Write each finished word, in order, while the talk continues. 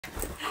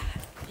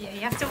Yeah,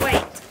 you have to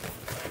wait.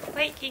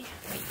 Wait, Key.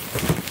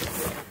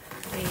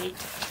 Wait.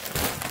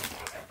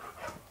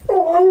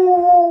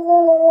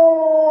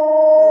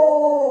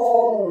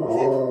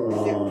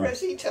 Is it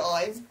prissy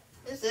time?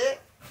 Is it?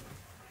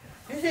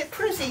 Is it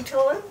prissy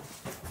time?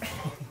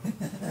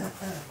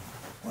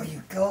 What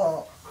you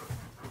got?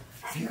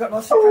 You got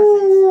lots of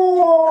presents?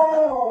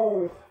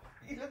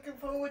 You looking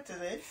forward to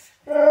this?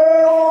 He's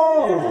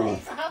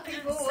a happy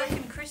boy.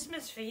 Second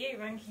Christmas for you,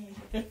 Ranky.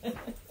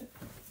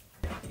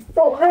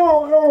 Can't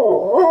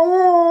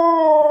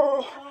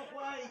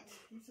wait.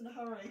 He's in a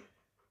hurry.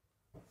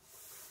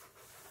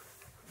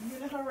 Are you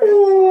in a hurry?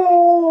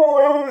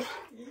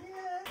 Yeah.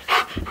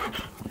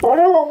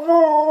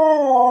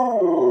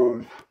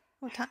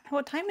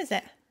 What time is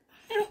it?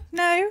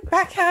 No,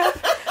 back up.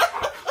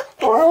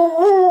 I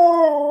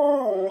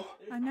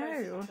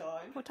know.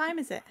 What time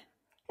is it?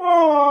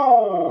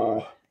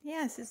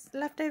 Yes, it's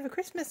leftover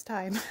Christmas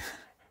time.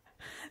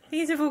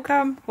 These have all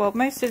come, well,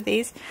 most of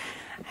these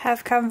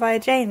have come via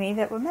Jamie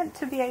that were meant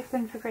to be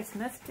open for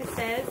Christmas. It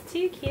says,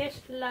 to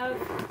Kish Love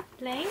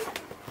Lane,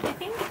 I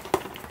think.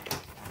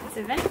 It's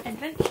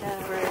Adventure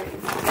Road.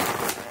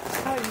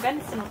 Oh, it's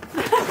venison.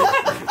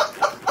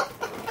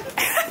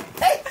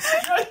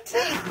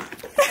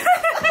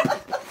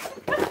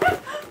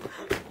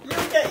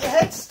 You'll get your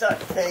head stuck,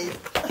 Pete.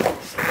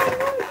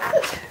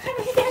 Let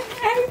me get it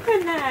open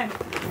then.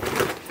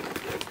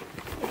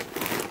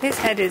 His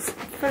head is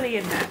fully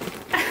in there.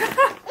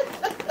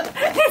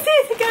 His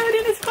ears are going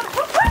in his mouth.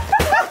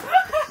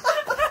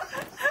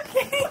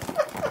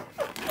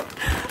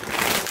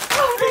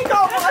 You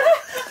got one.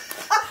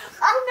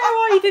 I don't know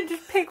why you didn't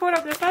just pick one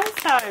up the first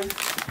time.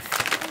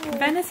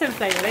 Venison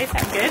flavour, they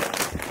sound good.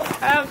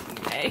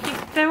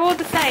 They're all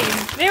the same.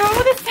 They're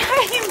all the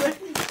same.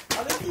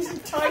 I think he's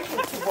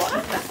entitled to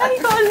one. And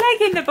you've got a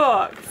leg in the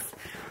box.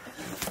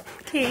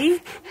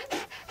 Key,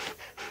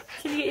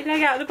 can you get your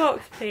leg out of the box,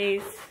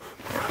 please?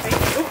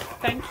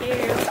 Thank you.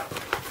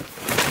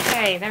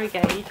 Okay, there we go.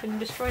 You can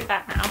destroy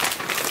that now.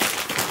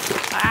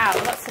 Wow,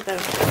 lots of them.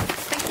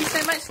 Thank you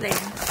so much,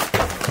 Lane.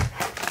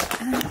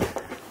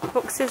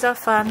 Boxes are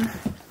fun.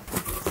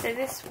 So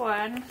this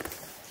one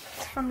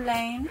is from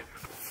Lane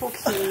for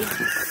Key.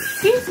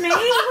 Excuse me,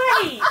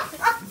 wait!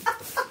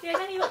 Yeah,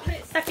 then you got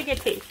it stuck in your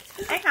teeth.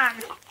 Hang on.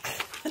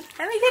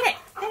 Let me get it.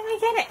 Let me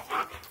get it.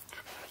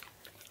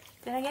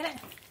 Did I get it?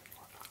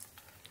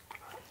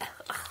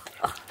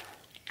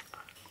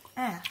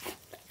 Ah.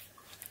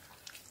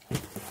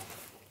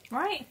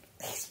 Right.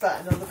 He's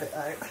spatting on the bit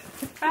out.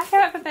 Back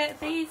up a bit,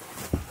 please.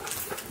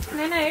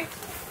 No, no.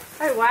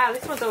 Oh wow,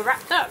 this one's all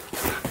wrapped up.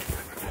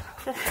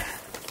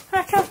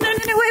 Back up. No, no,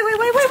 no, wait.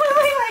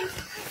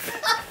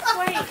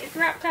 Wait, it's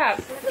wrapped up.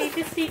 Let me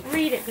just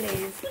read it,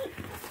 please.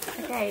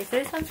 Okay, so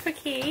this one's for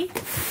Key.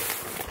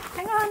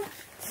 Hang on.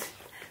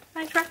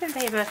 Nice wrapping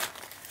paper.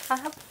 I'll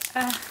help.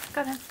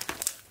 Got him.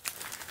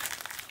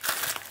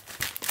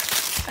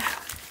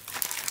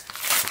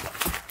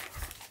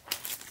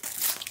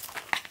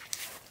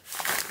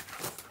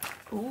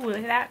 Ooh, look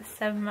at that.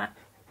 Some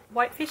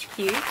whitefish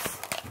cubes.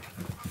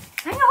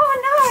 Hang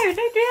on, no!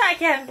 Don't do that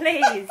again,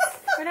 please.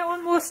 I don't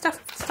want more stuff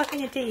stuck in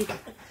your teeth.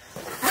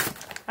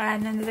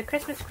 And then there's a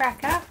Christmas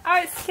cracker. Oh,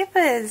 it's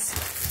Skipper's.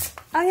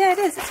 Oh yeah, it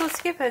is. It's all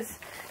Skipper's.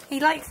 He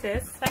likes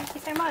this. Thank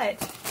you so much.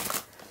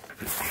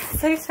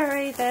 So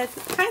sorry, there's...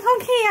 Hang on,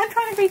 Key, I'm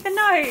trying to read the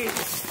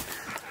notes.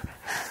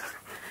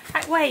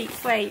 Wait.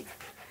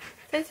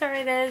 So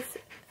sorry, there's...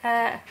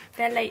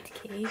 they're late,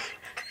 Key.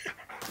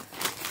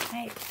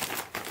 Right.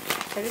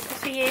 So this is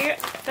for you. It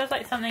feels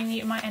like something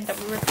you might end up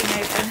ripping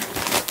open.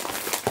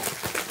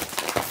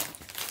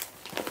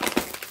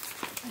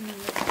 And then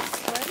this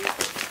one.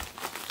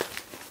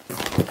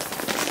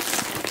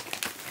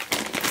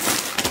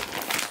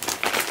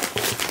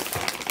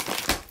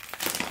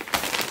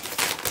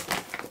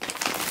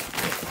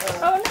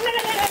 Oh, no.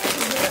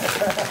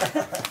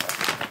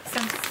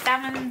 Some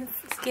salmon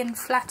skin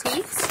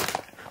flatties.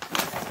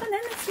 And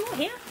then there's more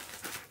here.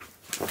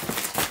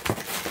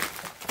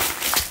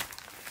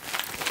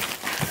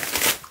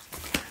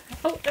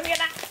 Oh, let me get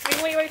that.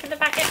 Before you open the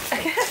packet.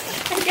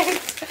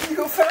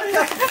 You're very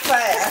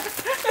unfair.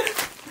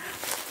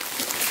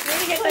 Let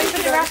me get those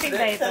for the wrapping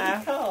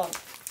paper.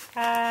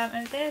 Can't.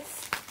 And this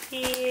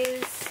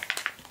is...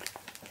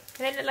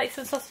 They look like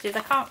some sausages. I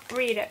can't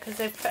read it because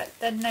they've put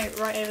the note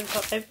right over the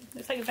top.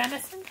 It's like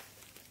venison.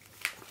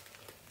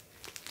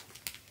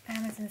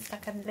 Venison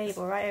stuck on the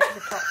label right over the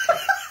top.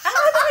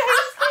 Oh no!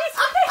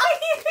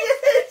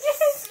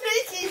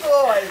 Sneaky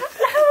boy!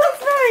 That was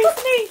very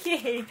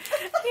sneaky.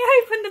 He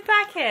opened the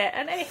packet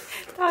and it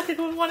started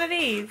on one of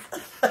these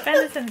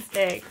venison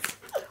sticks.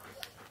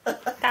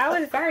 That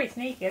was very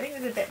sneaky. I think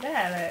there's a bit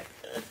there,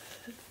 look.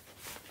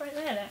 Right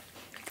there,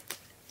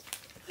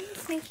 look.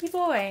 Sneaky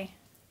boy.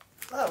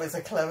 That was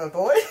a clever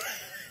boy.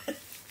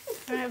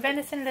 Right,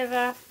 venison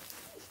liver.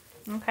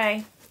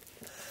 Okay.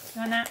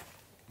 You want that?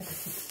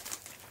 It's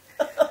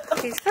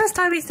the first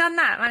time he's done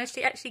that. Managed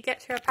to actually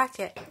get through a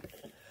packet.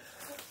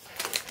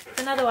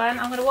 Another one.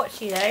 I'm going to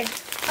watch you though.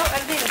 Oh,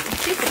 and these are some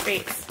super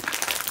treats.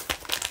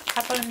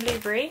 Apple and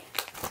blueberry.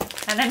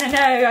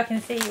 No, I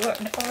can see you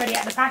already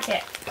at the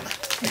packet.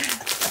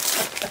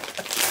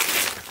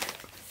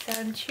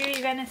 Some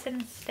chewy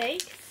venison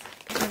steaks.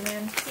 And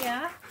then,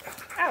 yeah.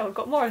 Oh, I've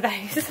got more of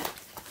those.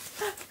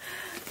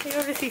 They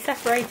obviously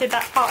separated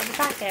that part of the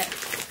packet.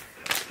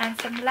 And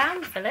some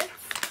lamb fillets.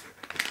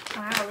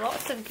 Wow,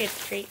 lots of good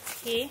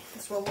treats here.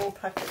 There's one more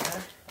packet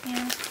there.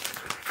 Yeah.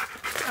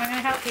 I'm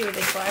going to help you with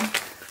this one.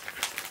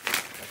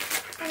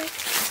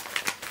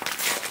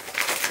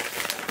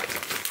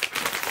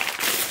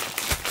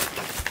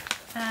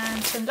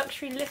 And some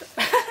luxury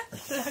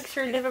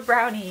liver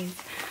brownies.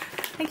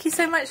 Thank you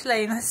so much,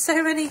 Lane. There's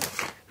so many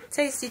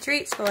tasty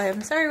treats for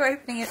him. Sorry we're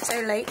opening it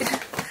so late.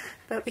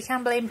 But we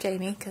can blame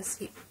Jamie because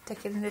he's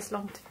taken this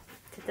long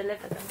to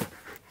deliver them.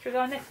 Should we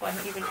go on this one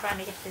that you've been trying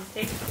to get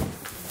into?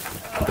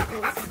 Oh,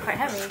 this is quite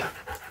heavy.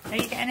 Are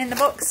you getting in the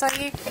box, are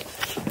you?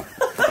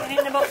 Getting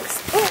in the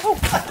box. Oh!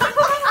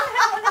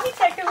 Let me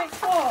check who it's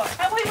for. Oh,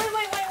 wait!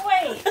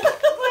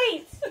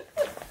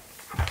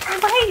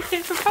 Wait,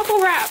 it's a bubble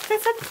wrap.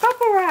 There's a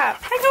bubble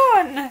wrap. Hang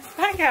on.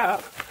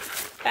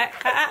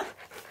 Back up.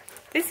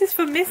 This is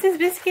for Mrs.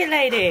 Biscuit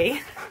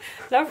Lady.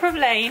 Love from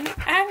Lane.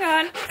 Hang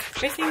on.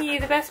 Wishing you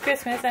the best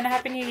Christmas and a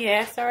Happy New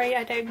Year. Sorry,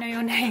 I don't know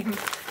your name.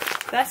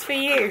 That's for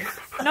you.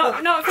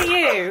 Not for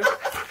you.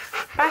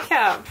 Back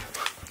up.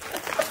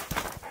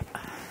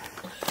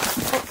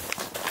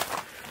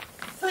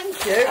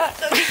 Thank you.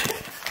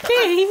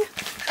 Key.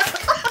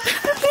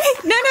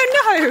 No.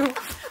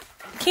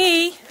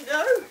 Key.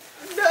 No.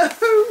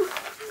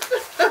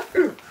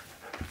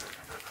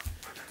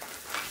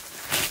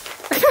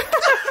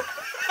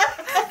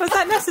 Was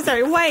that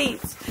necessary? Wait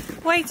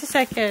a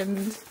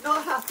second.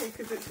 Not happy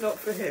because it's not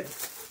for him.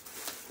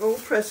 All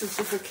presents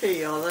are for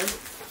Key, are they?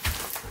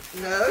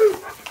 No.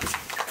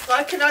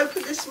 I can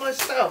open this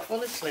myself,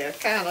 honestly. I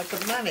can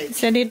manage.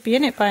 Said he'd be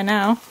in it by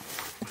now.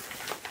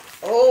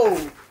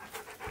 Oh.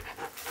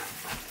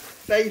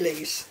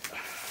 Bailey's.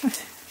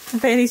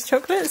 Bailey's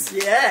chocolates?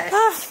 Yeah.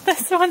 Oh,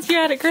 that's the ones you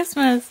had at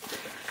Christmas.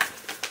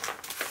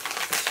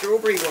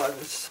 Strawberry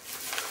ones.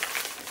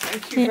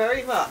 Thank you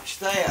very much.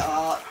 They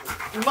are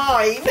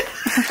mine.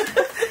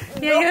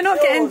 Yeah, you're not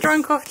getting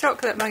drunk off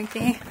chocolate,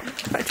 Monkey.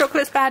 But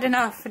chocolate's bad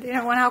enough. You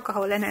don't want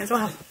alcohol in it as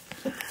well.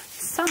 The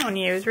sun on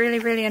you is really,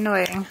 really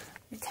annoying.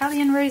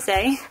 Italian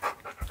rosé.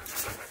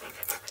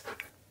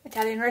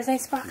 Italian rosé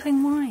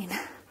sparkling wine.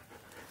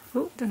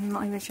 Oh, I'm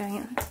not even showing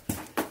it.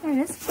 There it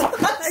is. No!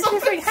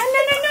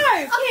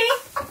 Key!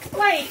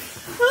 Wait!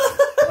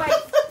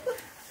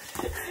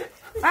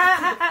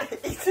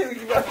 You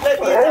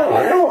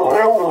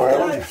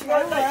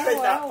won't let you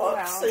in that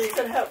box, so you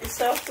can help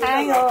yourself.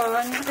 Hang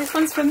on, this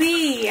one's for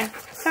me.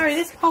 Sorry,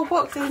 this whole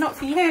box is not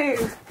for you.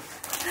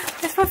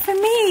 This one's for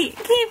me.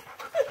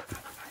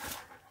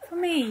 For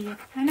me.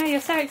 I know, you're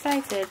so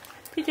excited.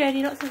 Good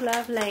journey, lots of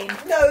love, Lane.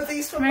 No,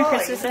 these were Merry mine.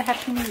 Christmas and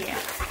Happy New Year.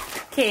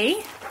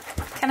 Key,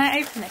 can I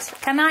open this?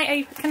 Can I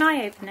open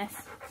this?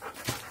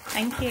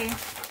 Thank you.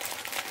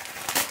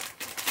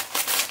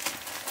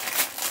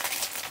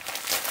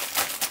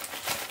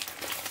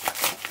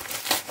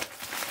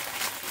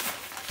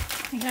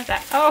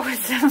 That. Oh,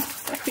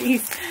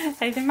 these.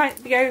 They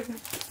might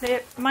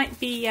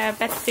be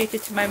better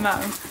suited to my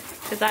mum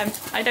because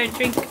I don't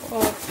drink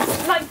or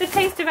like the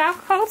taste of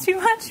alcohol too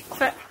much.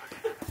 But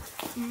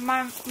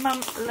my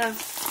mum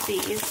loves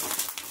these.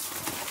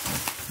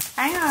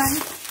 Hang on.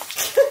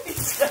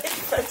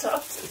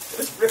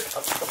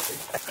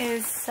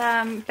 Is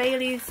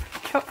Bailey's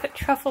chocolate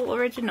truffle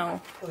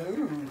original?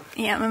 Ooh.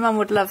 Yeah, my mum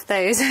would love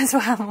those as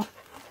well.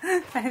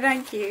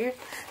 Thank you.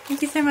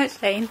 Thank you so much,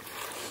 Lane.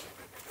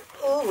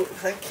 Oh,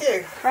 thank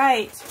you.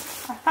 Right,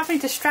 I'm having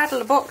to straddle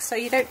the box so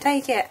you don't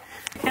take it.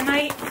 Can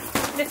I?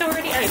 It's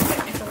already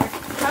open. It's already.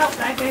 Oh,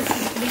 there goes.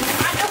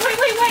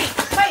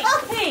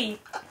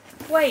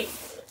 Wait!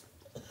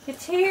 You're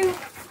too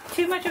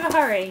much of a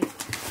hurry.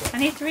 I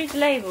need to read the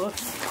labels.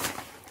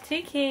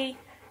 To Key,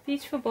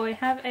 beautiful boy.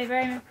 Have a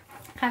very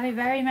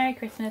Merry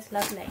Christmas,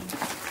 love, Lane.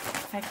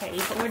 Okay,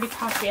 you've already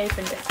partly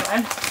opened this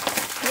one.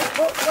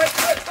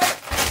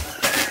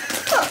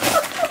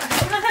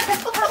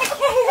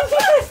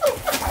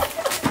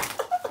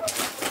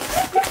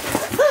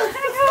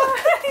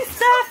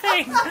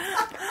 Wait.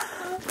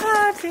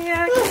 Oh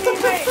dear, can you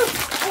wait?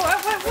 What?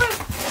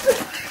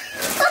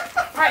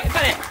 Right,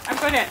 I've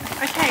got it.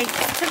 Okay.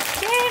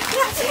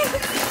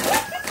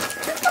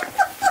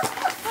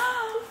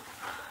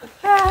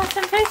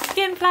 Some toasted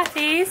skin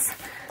platties.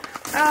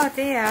 Oh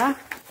dear.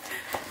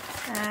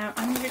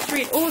 I'm going to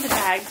read all the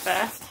tags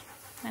first,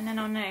 and then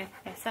I'll know.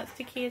 Yes, that's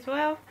the key as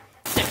well.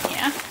 So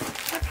yeah,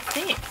 what's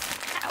this?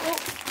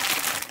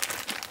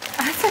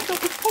 I said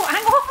before,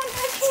 hang on,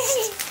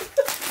 Maggie!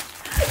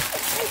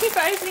 Thank you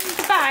for opening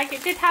the bag.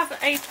 It did have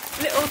a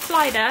little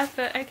slider,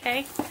 but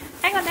okay.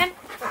 Hang on then.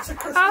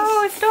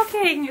 Oh, it's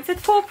stocking. It's a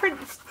paw print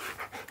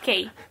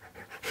key.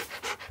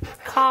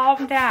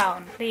 Calm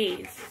down,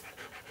 please.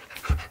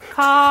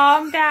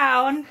 Calm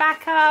down.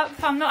 Back up.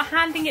 I'm not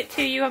handing it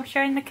to you. I'm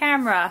showing the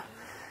camera.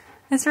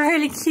 It's a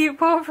really cute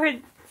paw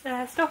print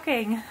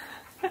stocking.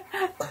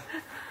 Oh,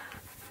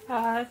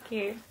 that's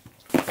cute.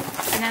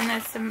 And then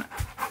there's some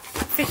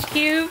fish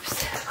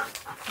cubes.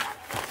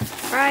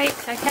 Right,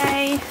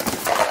 okay.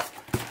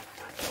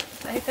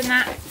 Open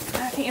that.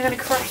 I think you're going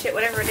to crush it,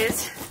 whatever it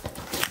is.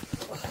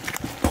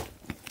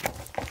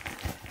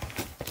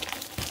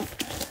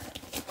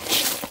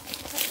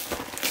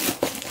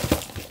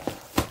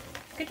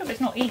 Good job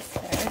it's not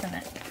Easter, isn't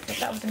it? If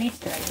that was an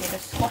Easter egg, you'd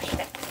have squashed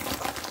it.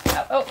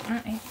 Oh,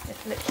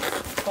 just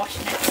literally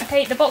squashing it.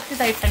 Okay, the box is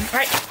open,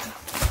 right?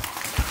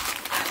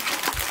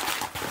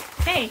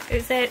 Hey,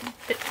 is it...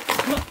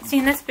 I've not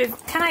seen this before.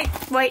 Can I...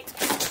 Wait.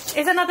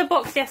 Is another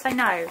box? Yes, I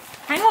know.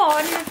 Hang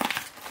on.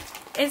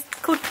 It's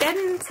called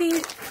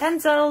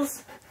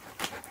Denzel's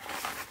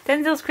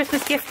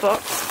Christmas gift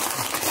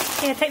box.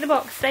 Here, take the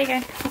box. There you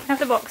go. Have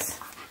the box.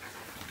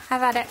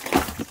 Have at it.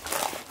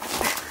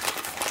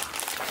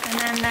 And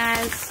then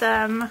there's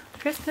some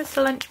Christmas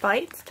lunch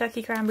bites,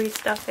 turkey cranberry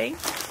stuffing,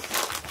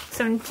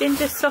 some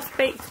ginger soft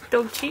baked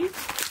dog cheese,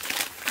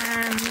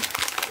 and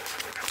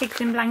pigs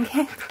in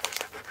blanket,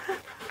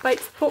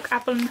 bites pork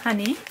apple and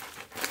honey.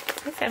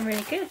 They sound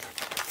really good.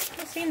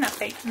 I've seen that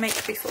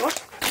make before.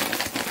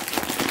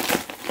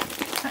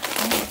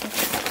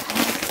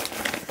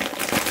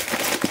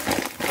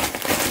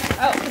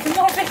 Oh, there's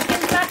more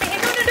biscuits laughing.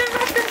 No, don't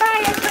rip the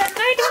bag.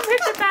 No, don't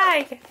rip the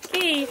bag.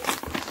 Key.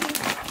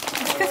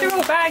 Because they're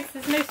all bags,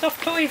 there's no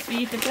soft toys for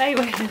you to play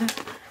with.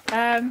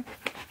 Oh,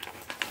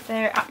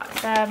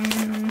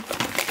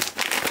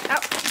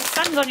 the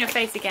sun's on your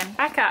face again.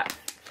 Back up.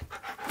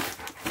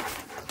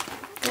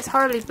 It's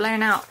horribly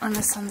blown out when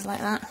the sun's like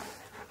that.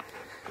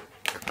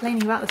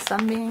 Complaining about the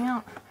sun being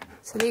out.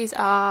 So these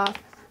are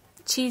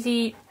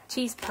cheeky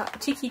cheese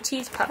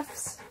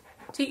puffs.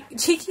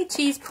 Cheeky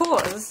cheese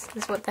paws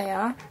is what they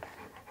are.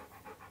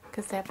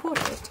 Because they're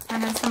ported.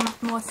 And then some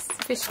more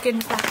fish skin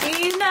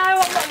flappies. No,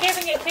 I'm not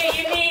giving it to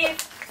you. Leave.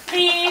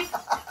 Leave.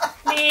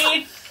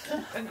 Leave.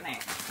 No.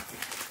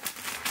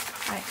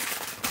 Right.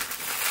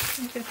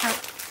 Just help.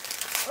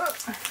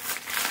 Okay.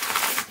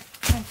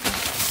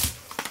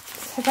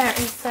 So there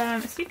is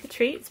super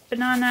treats,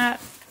 banana,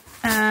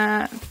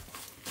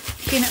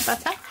 peanut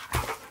butter.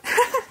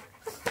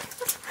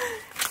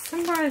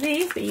 Some more of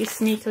these that you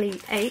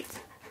sneakily ate.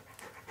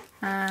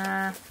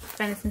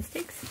 Venison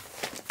sticks.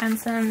 And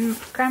some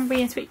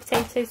cranberry and sweet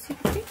potato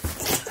super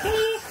treats.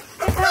 Okay,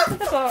 get out of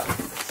the box.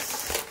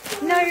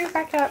 No,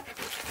 back up.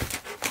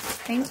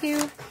 Thank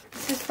you.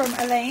 This is from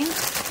Elaine.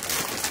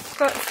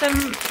 Got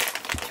some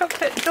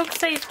chocolate,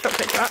 dog-safe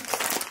chocolate drops.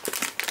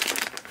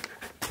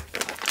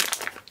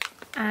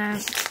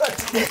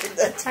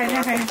 I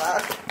know.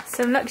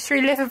 Some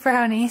luxury liver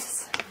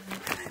brownies.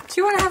 Do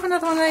you want to have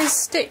another one of those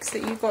sticks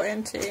that you got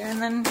into,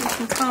 and then you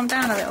can calm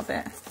down a little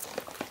bit?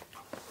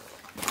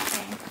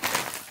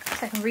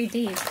 I can read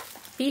these.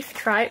 Beef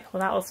tripe.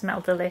 Well, that'll smell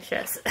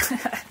delicious.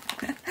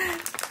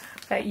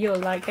 Bet you'll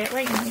like it,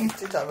 won't you?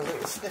 Did have a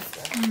little sniff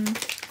there.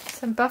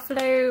 Some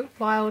buffalo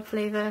wild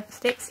flavour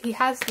sticks. He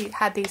has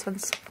had these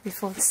ones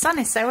before. The sun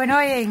is so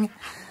annoying.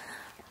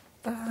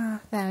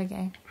 There we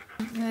go.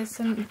 There's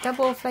some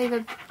double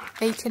flavoured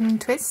bacon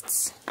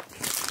twists.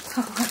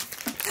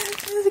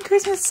 There's a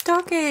Christmas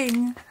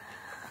stocking.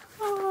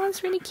 Oh,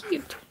 it's really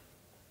cute.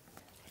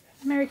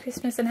 Merry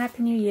Christmas and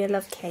Happy New Year,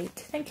 love, Kate.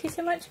 Thank you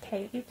so much,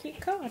 Kate. You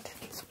cute card.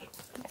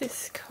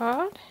 This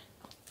card.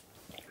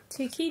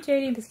 To Key,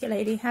 Jodie and Biscuit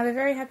Lady, have a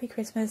very happy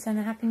Christmas and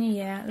a Happy New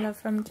Year. Love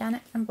from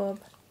Janet and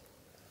Bob.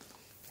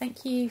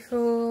 Thank you for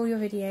all your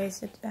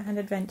videos and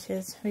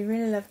adventures. We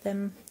really love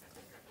them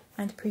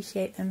and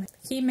appreciate them.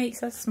 Key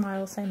makes us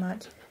smile so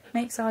much.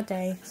 Makes our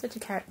day. Such a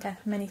character.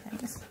 Many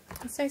thanks.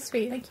 That's so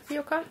sweet. Thank you for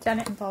your card,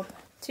 Janet and Bob.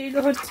 To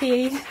Lord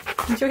Key,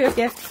 enjoy your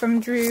gift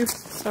from Drew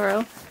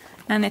Sorrel.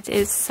 And it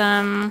is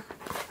some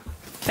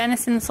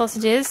venison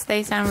sausages.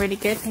 They sound really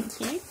good, thank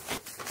you.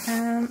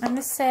 And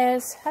this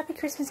says, Happy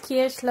Christmas,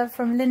 Keish, love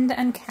from Linda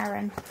and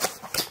Karen.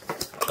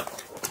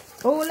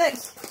 Oh, look!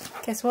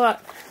 Guess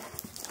what?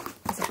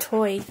 There's a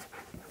toy.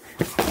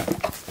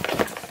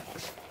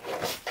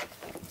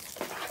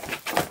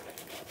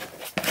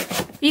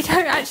 You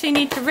don't actually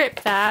need to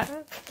rip that,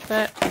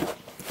 but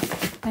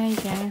there you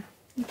go.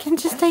 You can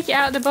just take it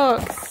out of the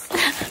box.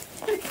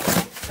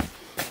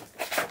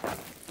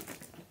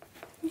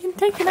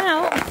 Take it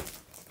out.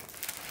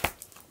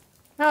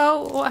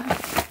 Oh,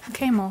 it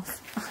came off.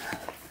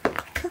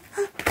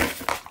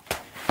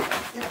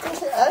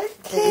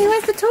 Hey,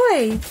 where's the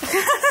toy?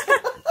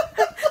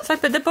 So,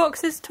 but the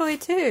box is toy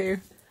too.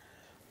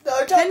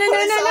 No, don't no,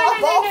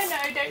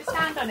 don't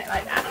stand on it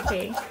like that.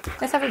 Okay.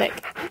 Let's have a look.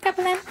 Look up,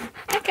 Ellen.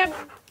 Look up.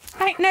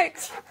 Right, no.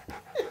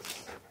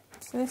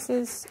 So this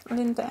is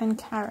Linda and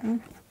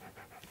Karen.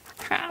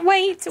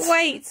 Wait.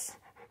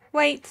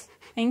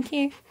 Thank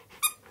you.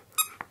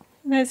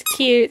 That's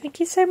cute. Thank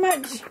you so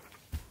much.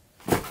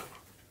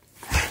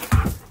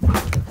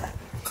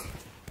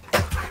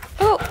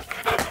 Oh!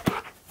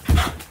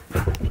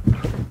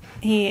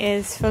 He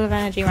is full of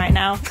energy right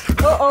now.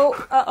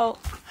 Uh-oh.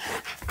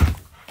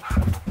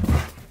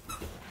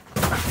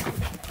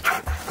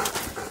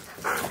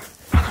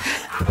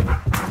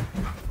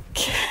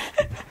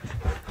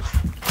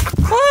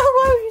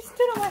 Whoa, you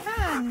stood on my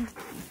hand.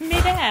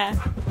 mid-air.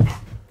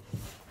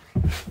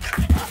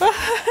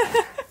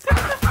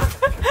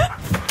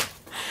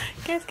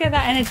 Let's get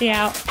that energy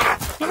out.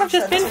 You have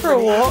just been for a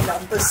walk.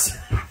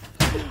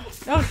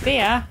 Oh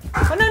dear.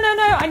 Oh no, no,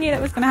 no. I knew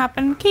that was going to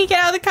happen. Key, get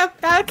out of the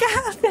cup.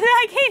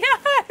 Key,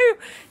 no.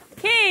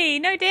 Key,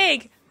 no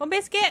dig. One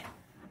biscuit.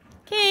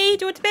 Key,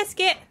 do you want a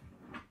biscuit?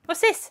 What's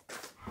this?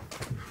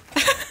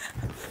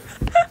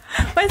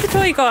 Where's the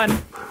toy gone?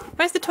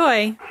 Where's the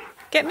toy?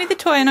 Get me the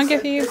toy and I'll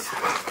give you...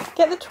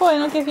 Get the toy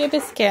and I'll give you a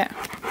biscuit.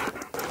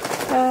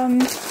 I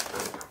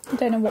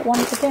don't know what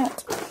one to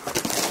get.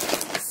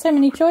 So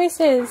many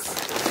choices.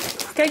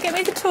 Go get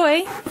me the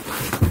toy.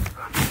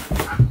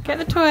 Get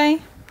the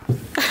toy.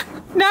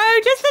 No,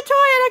 just the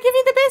toy and I'll give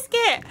you the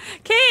biscuit.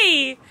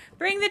 Key,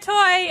 bring the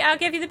toy, I'll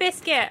give you the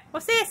biscuit.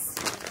 What's this?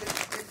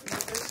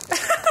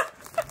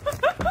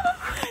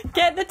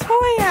 Get the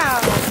toy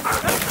out.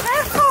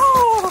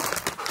 Oh,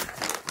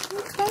 you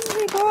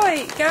clumsy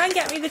boy. Go and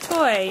get me the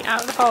toy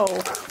out of the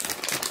hole.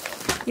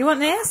 You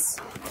want this?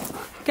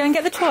 Go and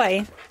get the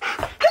toy.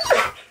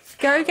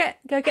 Go get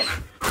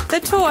the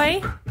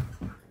toy.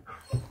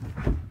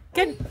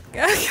 Good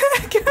boy.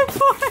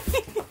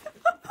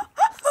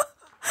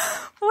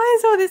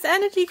 Where's all this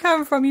energy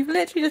come from? You've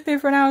literally just been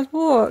for an hour's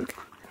walk.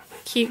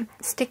 Cute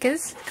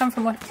stickers come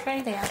from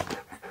Australia.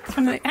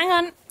 Hang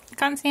on, I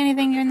can't see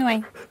anything, you're in the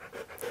way.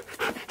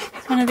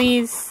 It's one of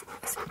these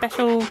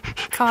special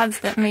cards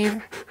that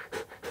move.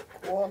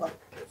 Water.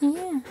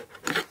 Yeah.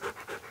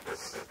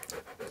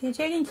 Dear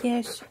Jodie and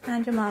Kish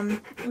and your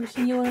mum,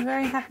 wishing you all a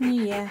very happy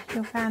new year.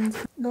 Your fans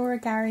Laura,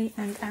 Gary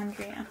and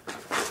Andrea.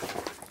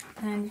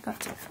 And you've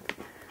got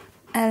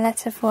a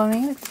letter for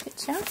me with a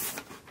picture.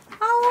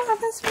 Oh,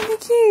 that's really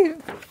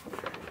cute.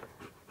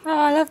 Oh,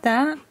 I love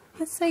that.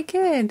 That's so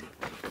good.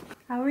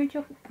 I'll read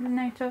your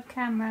note off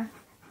camera.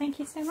 Thank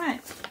you so much.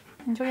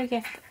 Enjoy your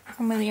gift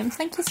from William.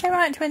 Thank you so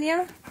much,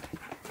 William.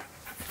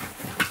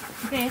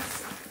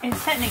 This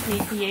is technically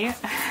for you.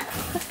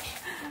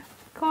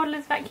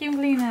 Cordless vacuum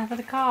cleaner for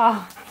the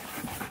car.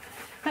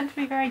 It's meant to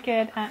be very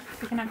good at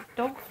picking up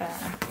dog fur.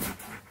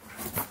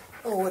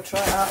 Oh, we'll try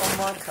it out on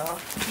my car.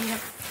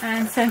 Yep.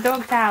 And some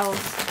dog towels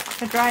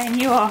for drying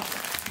you off.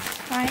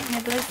 Right,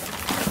 nibblers.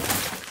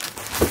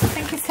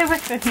 Thank you so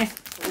much, William.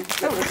 We'll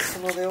get rid of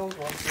some of the old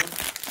ones then.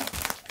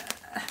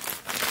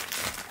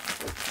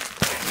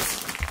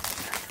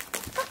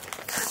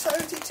 So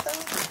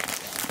detailed.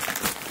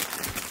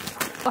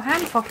 Or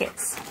hand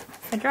pockets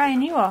for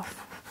drying you off.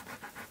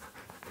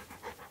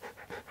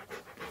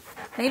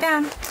 Lay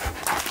down.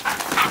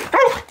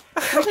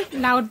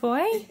 Loud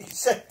boy. He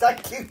said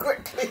thank you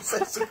quickly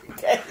so he can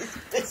get his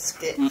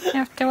biscuit. You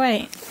have to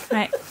wait.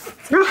 Right.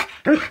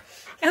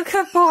 Oh,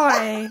 good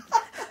boy.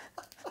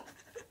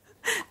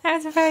 That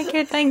was a very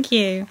good thank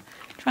you.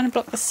 I'm trying to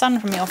block the sun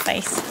from your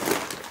face.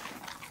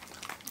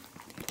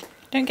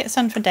 Don't get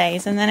sun for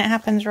days and then it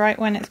happens right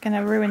when it's going to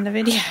ruin the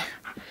video.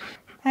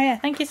 Oh yeah,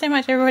 thank you so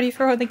much everybody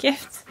for all the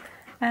gifts.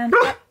 And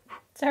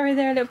sorry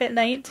they're a little bit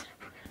late.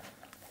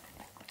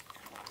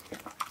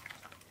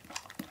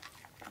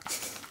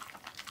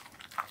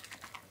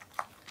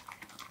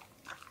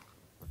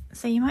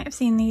 So you might have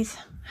seen these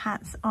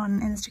hats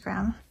on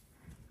Instagram.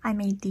 I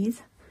made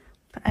these,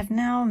 but I've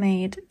now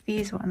made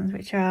these ones,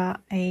 which are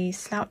a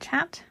slouch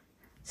hat.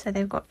 So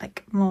they've got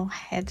like more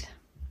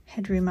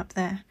headroom up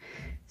there.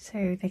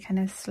 So they kind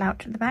of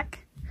slouch at the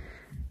back.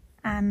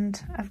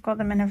 And I've got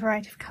them in a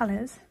variety of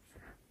colours.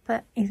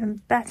 But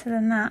even better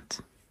than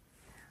that,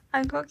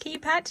 I've got key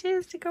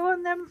patches to go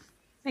on them.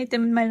 Made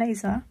them with my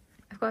laser.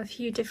 I've got a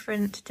few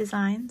different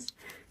designs.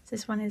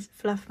 This one is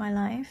Fluff My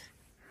Life.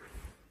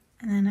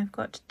 And then I've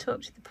got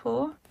Talk to the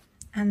Poor,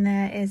 and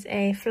there is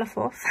a Fluff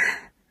Off,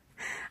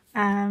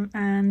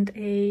 and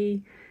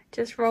a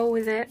Just Roll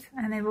With It,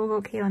 and they've all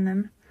got key on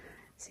them.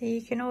 So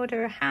you can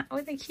order a hat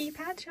with a key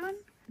patch on.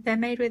 They're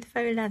made with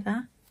faux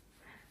leather,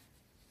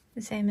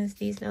 the same as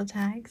these little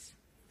tags.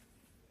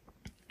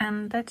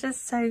 And they're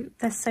just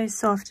they're so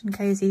soft and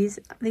cozy.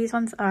 These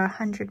ones are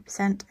 100%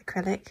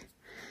 acrylic,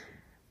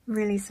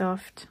 really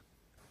soft.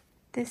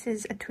 This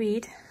is a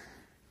tweed.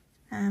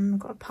 We've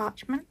got a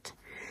parchment.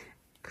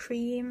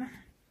 Cream,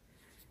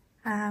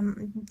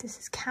 this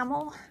is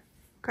camel,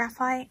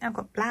 graphite, I've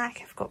got black,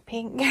 I've got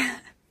pink.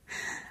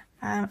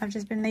 I've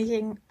just been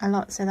making a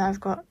lot so that I've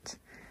got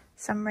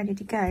some ready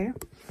to go,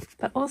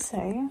 but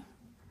also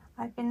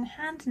I've been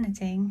hand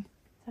knitting,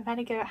 so I've had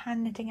to go at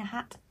hand knitting a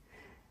hat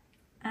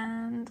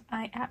and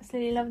I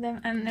absolutely love them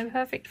and they're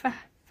perfect for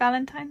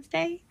Valentine's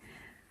Day.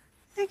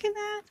 Look at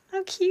that,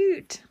 how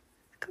cute,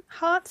 it's got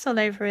hearts all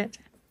over it.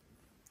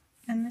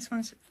 And this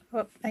one's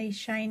got a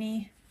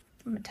shiny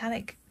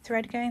metallic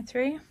thread going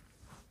through.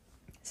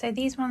 So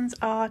these ones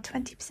are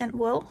 20%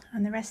 wool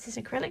and the rest is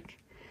acrylic,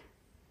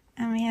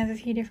 and we have a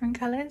few different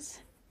colours.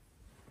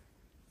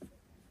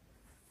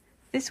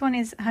 This one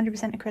is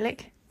 100%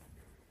 acrylic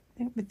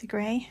with the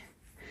grey,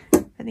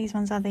 but these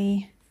ones are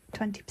the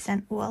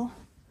 20% wool.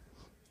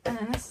 And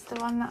then this is the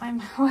one that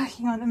I'm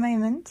working on at the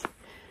moment.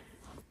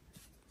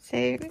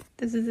 So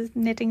this is the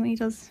knitting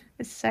needles,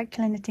 the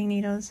circular knitting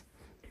needles.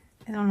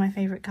 It's one of my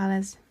favourite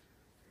colours.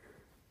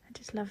 I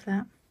just love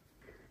that.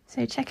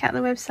 So check out the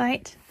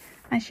website.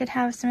 I should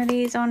have some of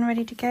these on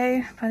ready to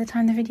go by the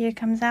time the video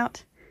comes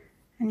out.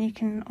 And you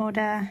can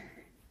order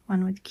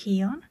one with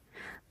key on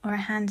or a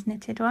hand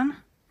knitted one.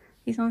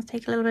 These ones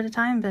take a little bit of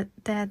time, but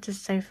they're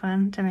just so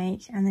fun to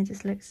make and they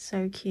just look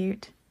so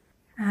cute.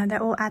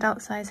 They're all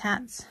adult size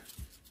hats.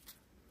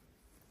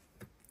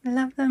 I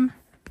love them.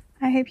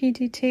 I hope you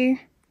do too.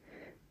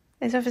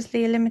 There's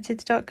obviously a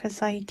limited stock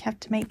because I have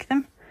to make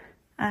them.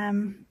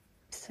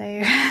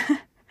 So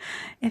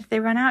if they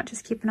run out,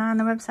 just keep an eye on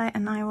the website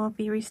and I will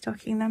be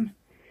restocking them.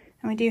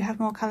 And we do have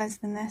more colours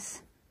than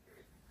this.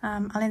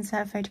 I'll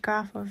insert a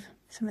photograph of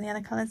some of the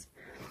other colours.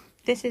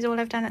 This is all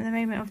I've done at the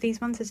moment of these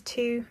ones. There's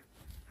 2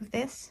 of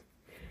this.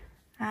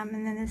 And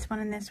then this one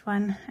and this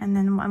one. And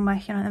then what I'm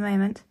working on at the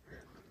moment.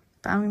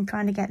 But I'm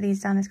trying to get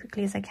these done as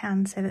quickly as I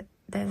can so that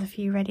there's a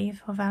few ready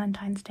for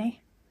Valentine's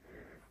Day.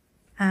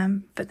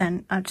 But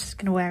then I'm just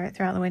going to wear it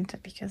throughout the winter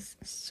because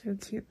it's so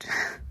cute.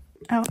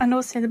 Oh, and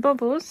also the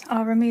baubles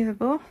are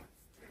removable.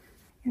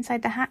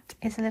 Inside the hat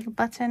is a little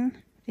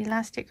button, the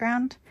elastic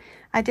round.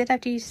 I did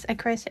have to use a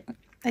crochet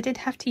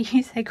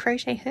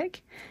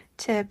hook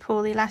to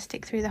pull the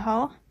elastic through the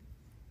hole.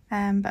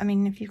 But I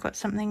mean, if you've got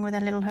something with a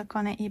little hook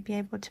on it, you'd be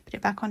able to put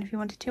it back on if you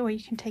wanted to, or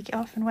you can take it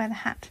off and wear the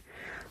hat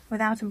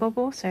without a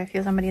bauble. So if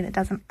you're somebody that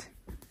doesn't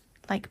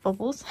like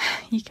baubles,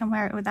 you can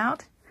wear it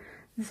without.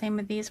 The same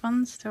with these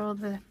ones, they're all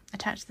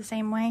attached the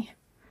same way.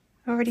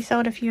 I've already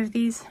sold a few of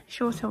these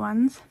shorter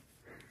ones.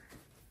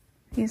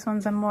 These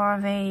ones are more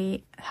of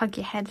a hug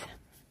your head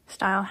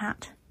style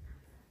hat.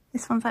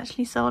 This one's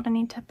actually sold. I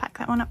need to pack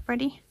that one up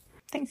ready.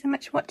 Thanks so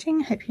much for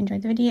watching. I hope you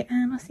enjoyed the video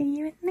and I'll see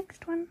you in the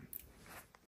next one.